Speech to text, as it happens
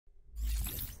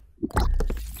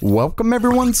Welcome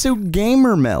everyone to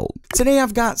Gamer Meld. Today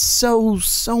I've got so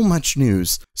much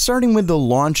news, starting with the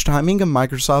launch timing of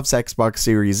Microsoft's Xbox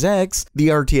Series X, the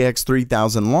RTX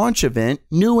 3000 launch event,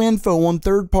 new info on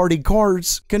third-party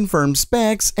cards, confirmed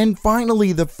specs, and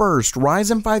finally the first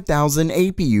Ryzen 5000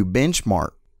 APU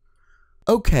benchmark.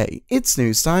 Okay, it's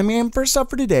news time, and first up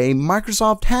for today,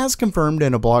 Microsoft has confirmed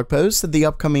in a blog post that the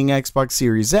upcoming Xbox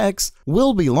Series X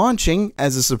will be launching,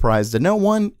 as a surprise to no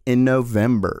one, in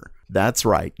November. That's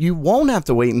right, you won't have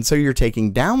to wait until you're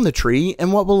taking down the tree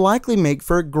in what will likely make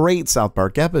for a great South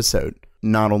Park episode.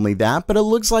 Not only that, but it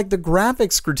looks like the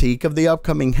graphics critique of the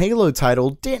upcoming Halo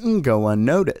title didn't go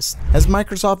unnoticed, as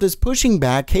Microsoft is pushing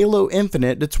back Halo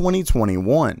Infinite to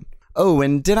 2021. Oh,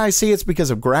 and did I say it's because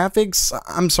of graphics?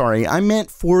 I'm sorry, I meant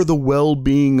for the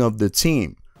well-being of the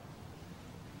team.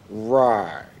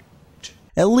 Right.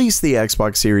 At least the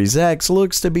Xbox Series X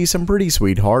looks to be some pretty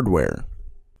sweet hardware.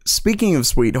 Speaking of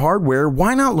sweet hardware,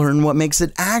 why not learn what makes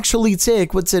it actually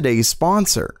tick with today's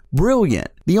sponsor? Brilliant,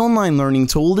 the online learning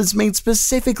tool is made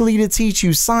specifically to teach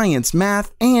you science,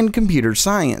 math, and computer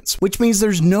science, which means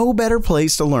there's no better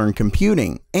place to learn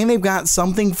computing, and they've got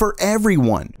something for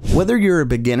everyone. Whether you're a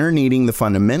beginner needing the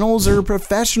fundamentals or a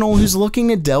professional who's looking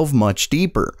to delve much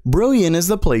deeper, Brilliant is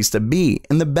the place to be,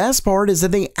 and the best part is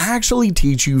that they actually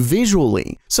teach you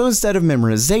visually. So instead of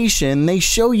memorization, they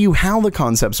show you how the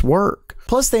concepts work.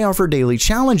 Plus, they offer daily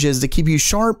challenges to keep you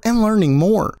sharp and learning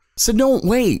more. So don't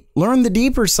wait, learn the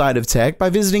deeper side of tech by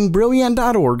visiting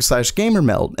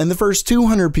brilliant.org/gamermeld, and the first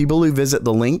 200 people who visit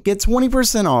the link get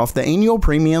 20% off the annual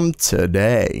premium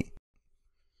today.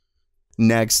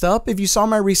 Next up, if you saw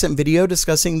my recent video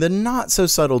discussing the not so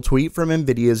subtle tweet from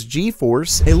Nvidia's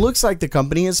GeForce, it looks like the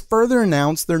company has further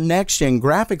announced their next-gen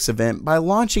graphics event by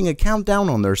launching a countdown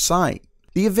on their site.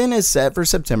 The event is set for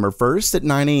September 1st at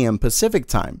 9 AM Pacific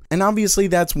time, and obviously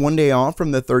that's one day off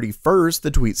from the 31st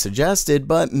the tweet suggested,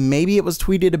 but maybe it was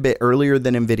tweeted a bit earlier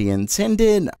than Nvidia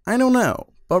intended, I don't know.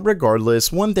 But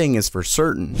regardless, one thing is for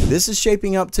certain, this is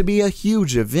shaping up to be a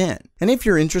huge event. And if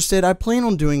you're interested, I plan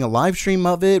on doing a live stream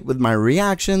of it with my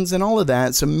reactions and all of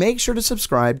that, so make sure to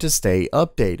subscribe to stay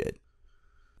updated.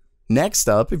 Next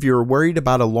up, if you're worried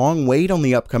about a long wait on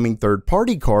the upcoming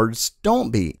third-party cards,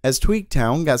 don't be, as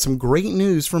Tweaktown got some great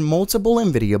news from multiple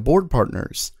Nvidia board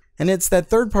partners. And it's that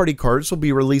third-party cards will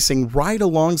be releasing right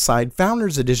alongside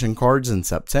Founders Edition cards in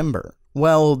September.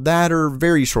 Well, that or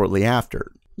very shortly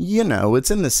after. You know, it's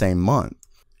in the same month.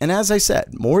 And as I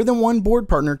said, more than one board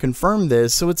partner confirmed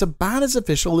this, so it's about as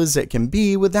official as it can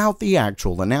be without the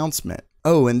actual announcement.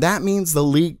 Oh, and that means the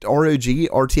leaked ROG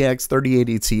RTX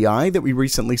 3080 Ti that we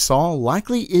recently saw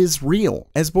likely is real,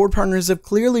 as board partners have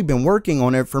clearly been working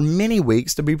on it for many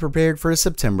weeks to be prepared for a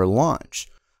September launch.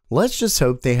 Let's just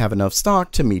hope they have enough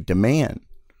stock to meet demand.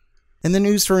 And the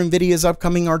news for Nvidia's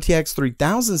upcoming RTX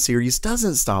 3000 series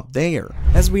doesn't stop there,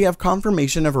 as we have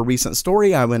confirmation of a recent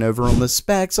story I went over on the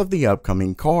specs of the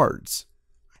upcoming cards.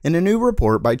 In a new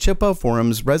report by Chippewa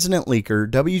Forum's resident leaker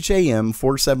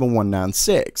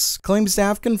WJM47196, claims to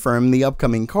have confirmed the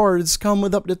upcoming cards come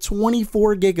with up to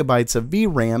 24GB of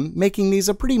VRAM, making these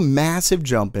a pretty massive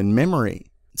jump in memory.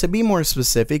 To be more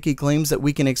specific, he claims that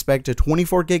we can expect a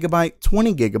 24GB,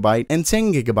 20GB, and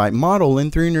 10GB model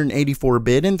in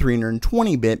 384-bit and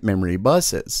 320-bit memory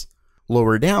buses.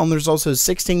 Lower down, there's also a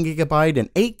 16GB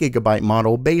and 8GB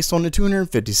model based on a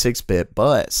 256-bit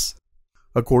bus.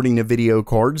 According to video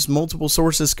cards, multiple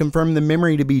sources confirm the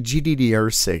memory to be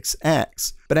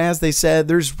GDDR6X, but as they said,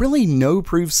 there's really no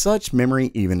proof such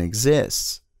memory even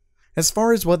exists. As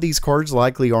far as what these cards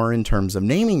likely are in terms of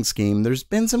naming scheme, there's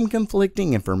been some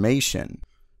conflicting information.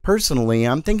 Personally,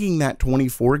 I'm thinking that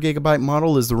 24GB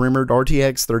model is the rumored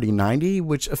RTX 3090,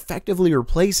 which effectively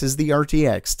replaces the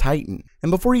RTX Titan.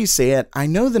 And before you say it, I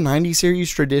know the 90 series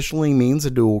traditionally means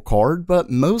a dual card, but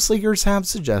most leakers have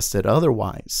suggested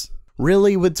otherwise.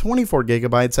 Really, with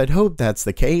 24GB, I'd hope that's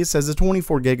the case, as a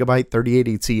 24GB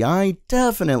 3080 Ti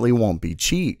definitely won't be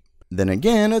cheap. Then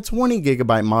again, a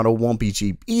 20GB model won't be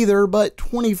cheap either, but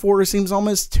 24 seems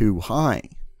almost too high.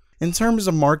 In terms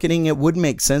of marketing, it would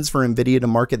make sense for Nvidia to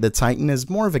market the Titan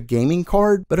as more of a gaming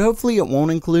card, but hopefully it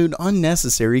won't include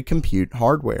unnecessary compute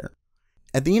hardware.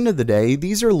 At the end of the day,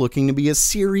 these are looking to be a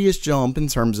serious jump in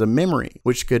terms of memory,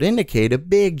 which could indicate a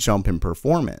big jump in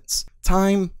performance.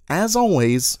 Time, as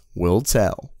always, will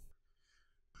tell.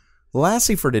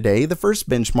 Lastly for today, the first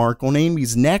benchmark on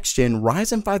AMD's next-gen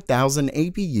Ryzen 5000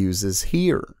 APUs is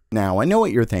here. Now, I know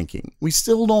what you're thinking, we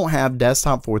still don't have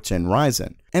desktop 4th gen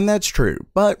Ryzen, and that's true,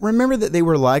 but remember that they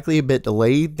were likely a bit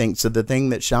delayed thanks to the thing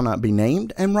that shall not be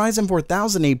named, and Ryzen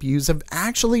 4000 APUs have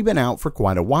actually been out for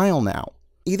quite a while now.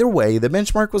 Either way, the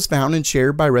benchmark was found and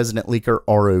shared by resident leaker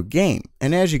RO Game,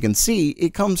 and as you can see,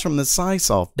 it comes from the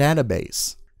SciSoft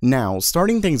database. Now,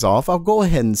 starting things off, I'll go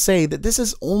ahead and say that this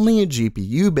is only a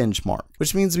GPU benchmark,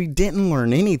 which means we didn't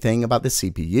learn anything about the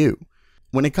CPU.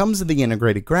 When it comes to the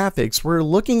integrated graphics, we're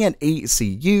looking at 8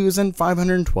 CUs and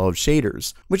 512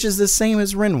 shaders, which is the same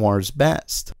as Renoir's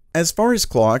best. As far as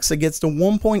clocks, it gets to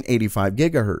 1.85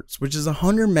 GHz, which is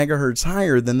 100 MHz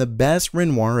higher than the best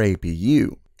Renoir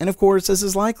APU. And of course, this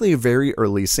is likely a very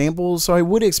early sample, so I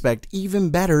would expect even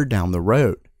better down the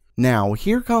road. Now,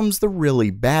 here comes the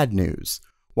really bad news.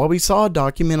 While we saw a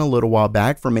document a little while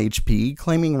back from HP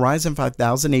claiming Ryzen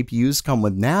 5000 APUs come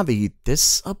with Navi,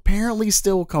 this apparently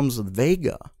still comes with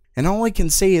Vega. And all I can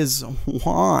say is,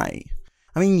 why?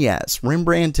 I mean, yes,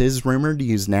 Rembrandt is rumored to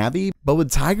use Navi, but with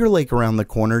Tiger Lake around the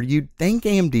corner, you'd think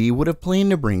AMD would have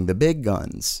planned to bring the big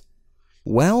guns.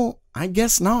 Well, I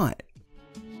guess not.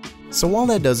 So while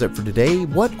that does it for today,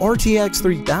 what RTX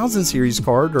 3000 series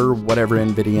card, or whatever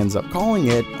Nvidia ends up calling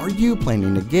it, are you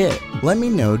planning to get? Let me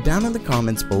know down in the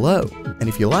comments below. And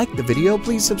if you liked the video,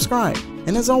 please subscribe.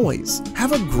 And as always,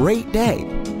 have a great day.